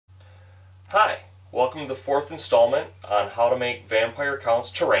Hi, welcome to the fourth installment on how to make Vampire Counts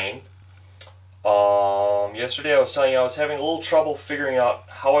terrain. Yesterday I was telling you I was having a little trouble figuring out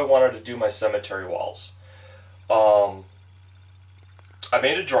how I wanted to do my cemetery walls. I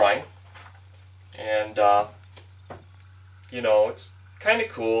made a drawing, and it's kind of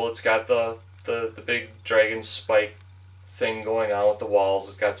cool. It's got the big dragon spike thing going on with the walls.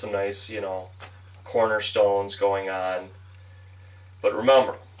 It's got some nice, cornerstones going on. But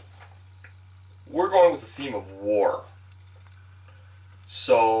remember, we're going with the theme of war.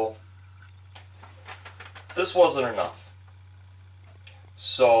 So this wasn't enough.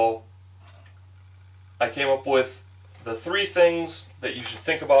 So I came up with the three things that you should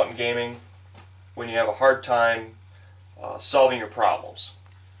think about in gaming when you have a hard time solving your problems.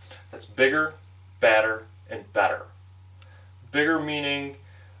 That's bigger, badder, and better. Bigger meaning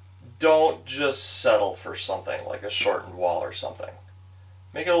don't just settle for something like a shortened wall or something.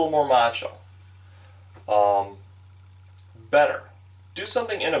 Make it a little more macho. Better. Do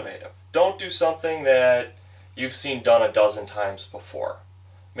something innovative. Don't do something that you've seen done a dozen times before.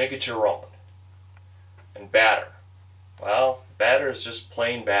 Make it your own. And batter. Well, batter is just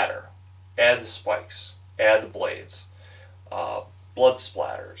plain batter. Add the spikes. Add the blades. Blood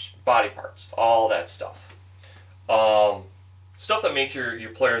splatters. Body parts. All that stuff. Stuff that make your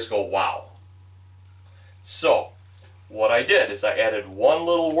players go, wow. So, what I did is I added one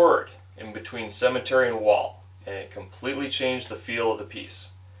little word in between cemetery and wall, and it completely changed the feel of the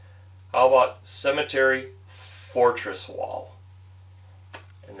piece. How about cemetery fortress wall?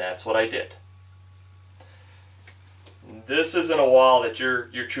 And that's what I did. This isn't a wall that your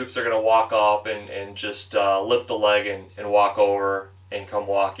troops are going to walk up and just lift the leg and walk over and come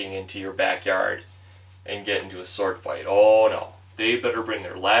walking into your backyard and get into a sword fight. Oh no, they better bring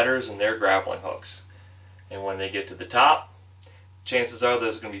their ladders and their grappling hooks. And when they get to the top, chances are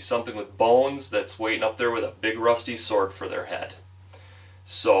there's going to be something with bones that's waiting up there with a big rusty sword for their head.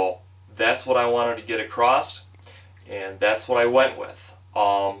 So that's what I wanted to get across, and that's what I went with.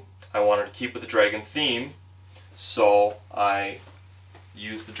 I wanted to keep with the dragon theme, so I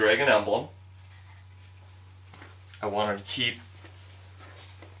used the dragon emblem. I wanted to keep,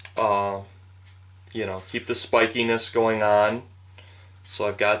 keep the spikiness going on, so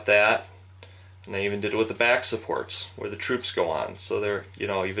I've got that. And I even did it with the back supports where the troops go on. So they're,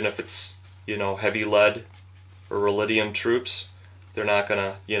 even if it's, heavy lead or rulidium troops, they're not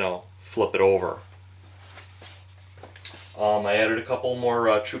going to, flip it over. I added a couple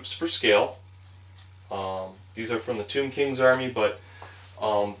more troops for scale. These are from the Tomb King's army, but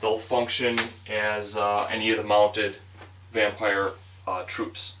they'll function as any of the mounted vampire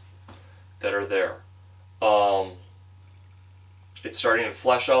troops that are there. It's starting to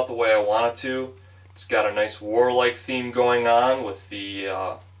flesh out the way I want it to. It's got a nice warlike theme going on with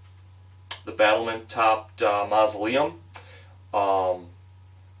the battlement-topped mausoleum.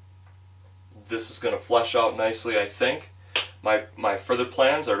 This is going to flesh out nicely, I think. My further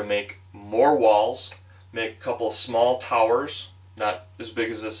plans are to make more walls, make a couple of small towers, not as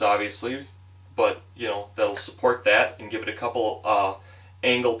big as this obviously, but that'll support that and give it a couple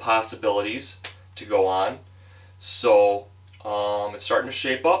angle possibilities to go on. So it's starting to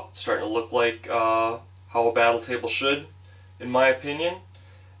shape up. It's starting to look like how a battle table should, in my opinion.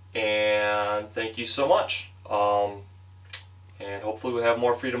 And thank you so much. And hopefully we'll have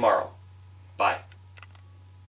more for you tomorrow. Bye.